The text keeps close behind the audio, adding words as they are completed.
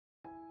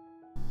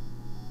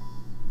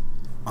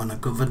On a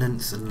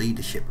governance and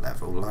leadership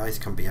level, lies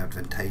can be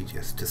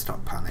advantageous to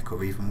stop panic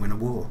or even win a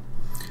war.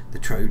 The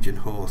Trojan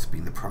horse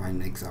being the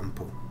prime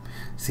example,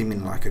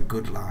 seeming like a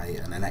good lie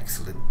and an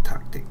excellent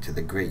tactic to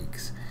the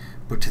Greeks,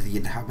 but to the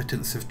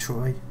inhabitants of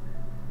Troy,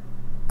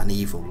 an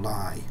evil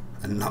lie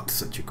and not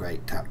such a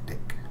great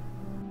tactic.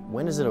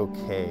 When is it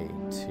okay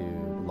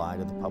to lie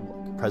to the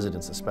public?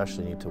 Presidents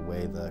especially need to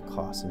weigh the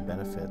costs and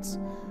benefits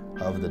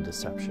of the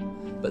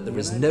deception. But there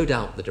is no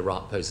doubt that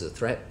Iraq poses a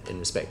threat in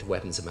respect of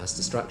weapons of mass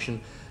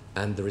destruction,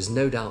 and there is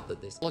no doubt that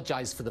this...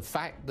 Apologise for the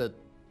fact that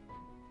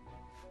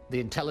the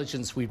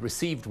intelligence we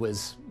received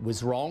was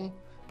wrong,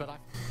 but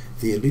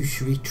The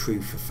illusory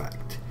truth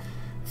effect.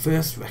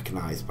 First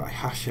recognised by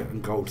Hasher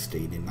and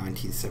Goldstein in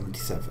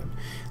 1977,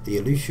 the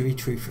illusory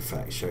truth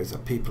effect shows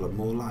that people are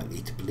more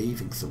likely to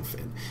believe in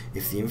something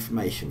if the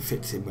information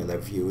fits in with their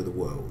view of the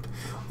world,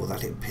 or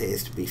that it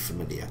appears to be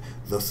familiar.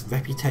 Thus,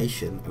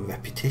 reputation and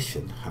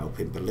repetition help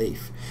in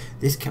belief.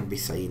 This can be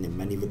seen in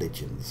many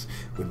religions,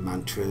 with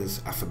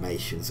mantras,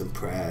 affirmations and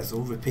prayers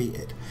all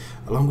repeated.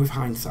 Along with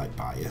hindsight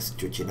bias,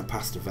 judging a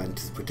past event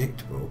as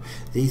predictable,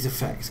 these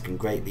effects can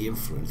greatly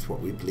influence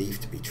what we believe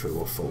to be true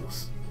or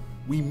false.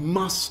 We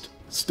must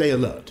stay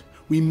alert.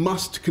 We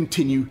must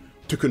continue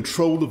to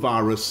control the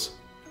virus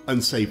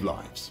and save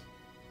lives.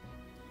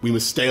 We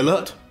must stay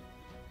alert,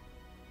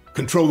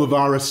 control the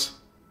virus,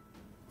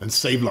 and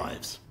save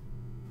lives.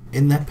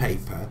 In their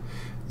paper,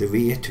 The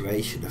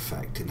Reiteration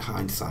Effect in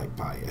Hindsight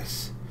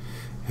Bias,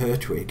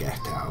 Hertwig et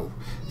al.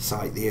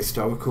 Cite the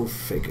historical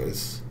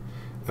figures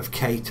of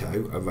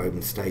Cato, a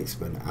Roman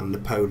statesman, and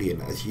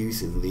Napoleon as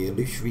using the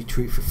illusory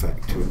truth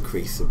effect to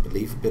increase the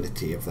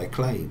believability of their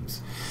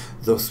claims.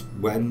 Thus,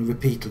 when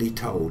repeatedly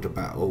told a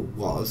battle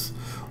was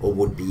or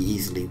would be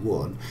easily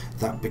won,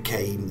 that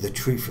became the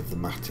truth of the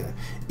matter,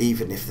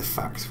 even if the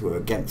facts were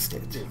against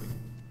it.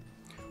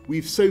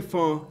 We've so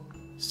far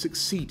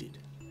succeeded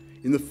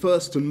in the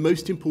first and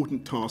most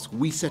important task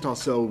we set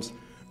ourselves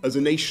as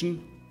a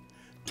nation,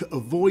 to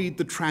avoid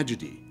the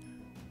tragedy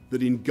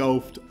that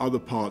engulfed other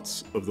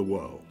parts of the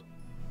world.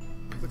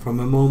 From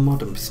a more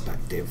modern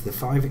perspective, the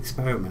 5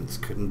 experiments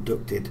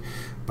conducted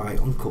by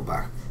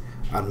Unkelbach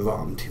and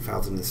Ron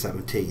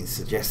 2017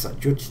 suggest that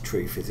judged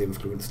truth is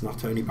influenced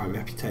not only by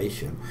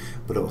reputation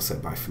but also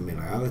by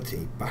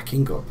familiarity,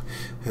 backing up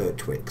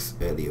Hertwig's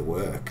earlier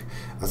work,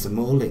 as the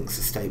more links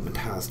a statement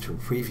has to a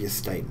previous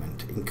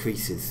statement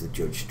increases the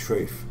judged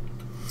truth.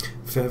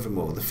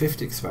 Furthermore, the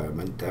 5th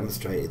experiment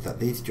demonstrated that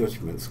these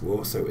judgments were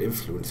also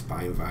influenced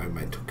by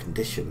environmental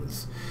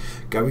conditions,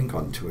 going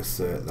on to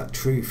assert that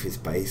truth is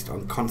based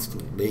on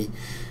constantly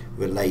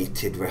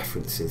related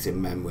references in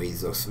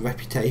memories. Thus,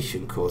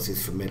 reputation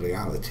causes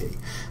familiarity,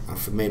 and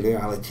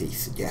familiarity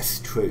suggests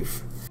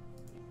truth.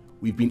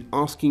 We've been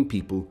asking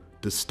people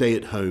to stay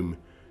at home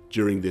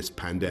during this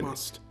pandemic.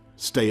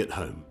 Stay at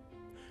home.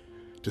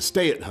 To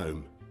stay at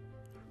home,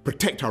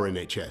 protect our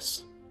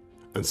NHS,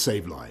 and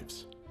save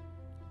lives.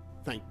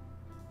 Thank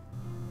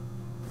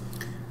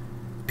you.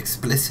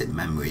 Explicit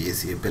memory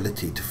is the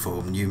ability to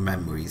form new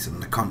memories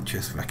and the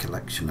conscious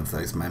recollection of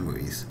those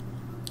memories.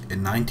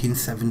 In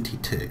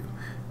 1972,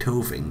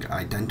 Tulving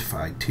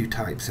identified 2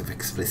 types of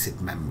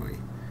explicit memory,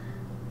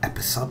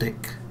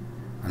 episodic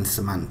and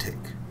semantic,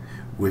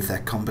 with their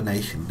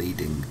combination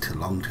leading to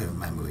long-term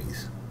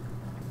memories.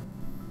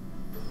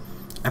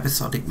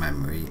 Episodic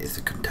memory is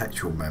a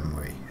contextual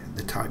memory,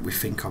 the type we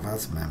think of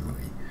as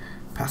memory.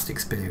 Past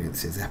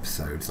experiences,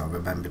 episodes, are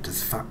remembered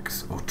as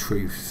facts or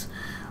truths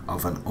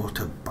of an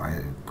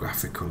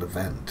autobiographical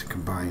event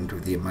combined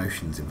with the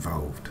emotions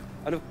involved.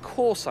 And of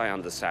course I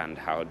understand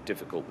how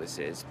difficult this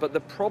is, but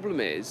the problem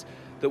is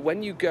that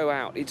when you go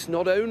out, it's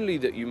not only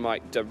that you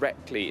might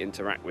directly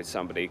interact with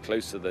somebody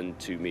closer than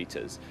 2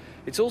 meters,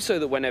 it's also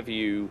that whenever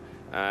you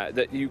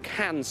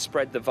can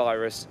spread the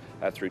virus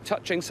through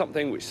touching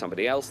something which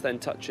somebody else then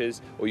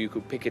touches, or you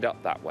could pick it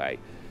up that way.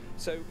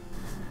 So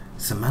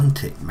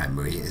semantic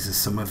memory is a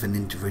sum of an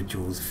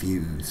individual's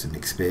views and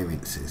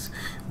experiences,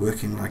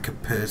 working like a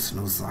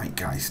personal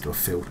zeitgeist or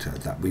filter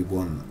that we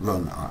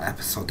run our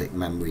episodic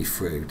memory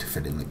through to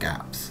fill in the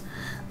gaps.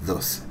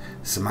 Thus,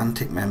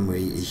 semantic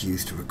memory is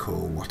used to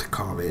recall what a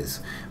car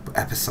is, but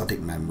episodic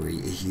memory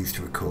is used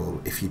to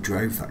recall if you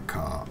drove that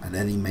car and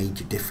any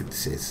major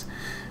differences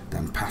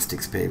than past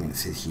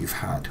experiences you've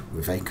had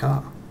with a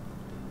car.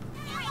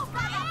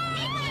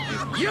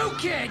 You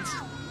kids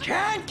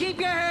can't keep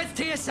your heads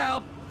to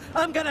yourself.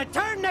 I'm gonna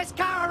turn this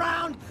car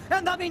around,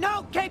 and there'll be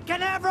no Cape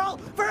Canaveral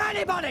for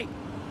anybody!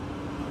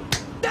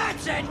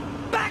 That's it!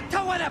 Back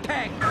to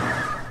Winnipeg!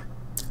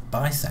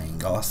 By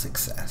saying our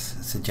success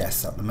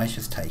suggests that the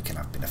measures taken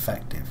have been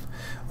effective.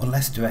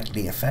 Unless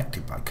directly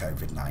affected by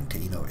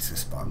COVID-19 or its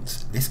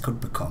response, this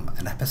could become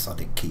an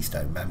episodic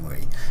keystone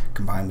memory,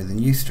 combined with a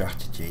new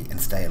strategy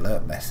and stay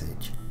alert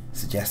message,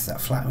 suggests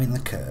that flattening the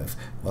curve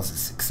was a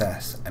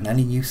success, and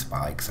any new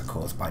spikes are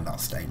caused by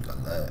not staying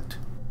alert.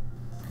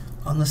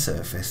 On the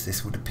surface,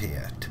 this would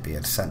appear to be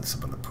a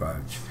sensible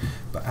approach,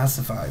 but as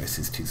the virus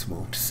is too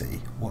small to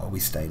see, what are we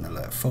staying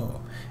alert for?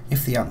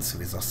 If the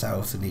answer is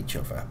ourselves and each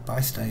other,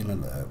 by staying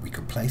alert we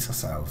could place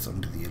ourselves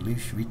under the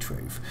illusory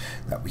truth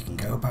that we can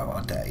go about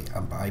our day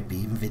and by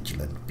being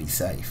vigilant be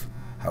safe.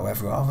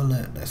 However, our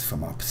alertness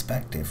from our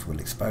perspective will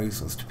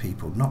expose us to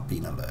people not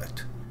being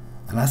alert.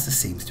 And as there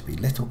seems to be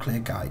little clear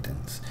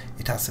guidance,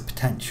 it has the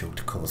potential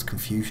to cause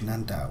confusion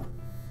and doubt,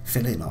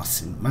 filling our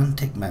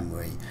semantic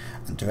memory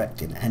and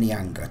directing any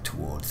anger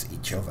towards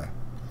each other,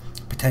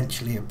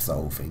 potentially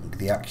absolving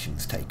the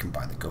actions taken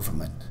by the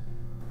government.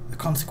 The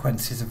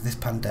consequences of this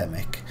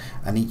pandemic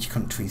and each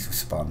country's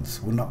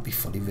response will not be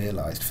fully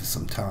realised for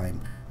some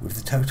time, with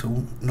the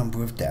total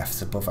number of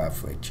deaths above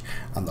average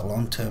and the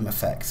long-term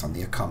effects on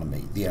the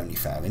economy the only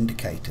fair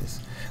indicators.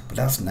 But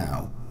as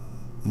now,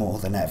 more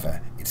than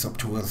ever, it's up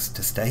to us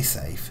to stay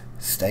safe,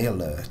 stay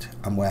alert,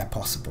 and where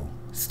possible,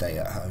 stay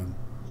at home.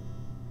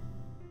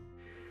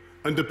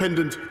 And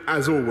dependent,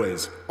 as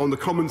always, on the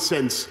common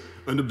sense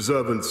and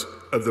observance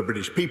of the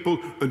British people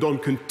and on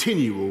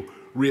continual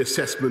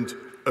reassessment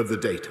of the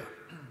data.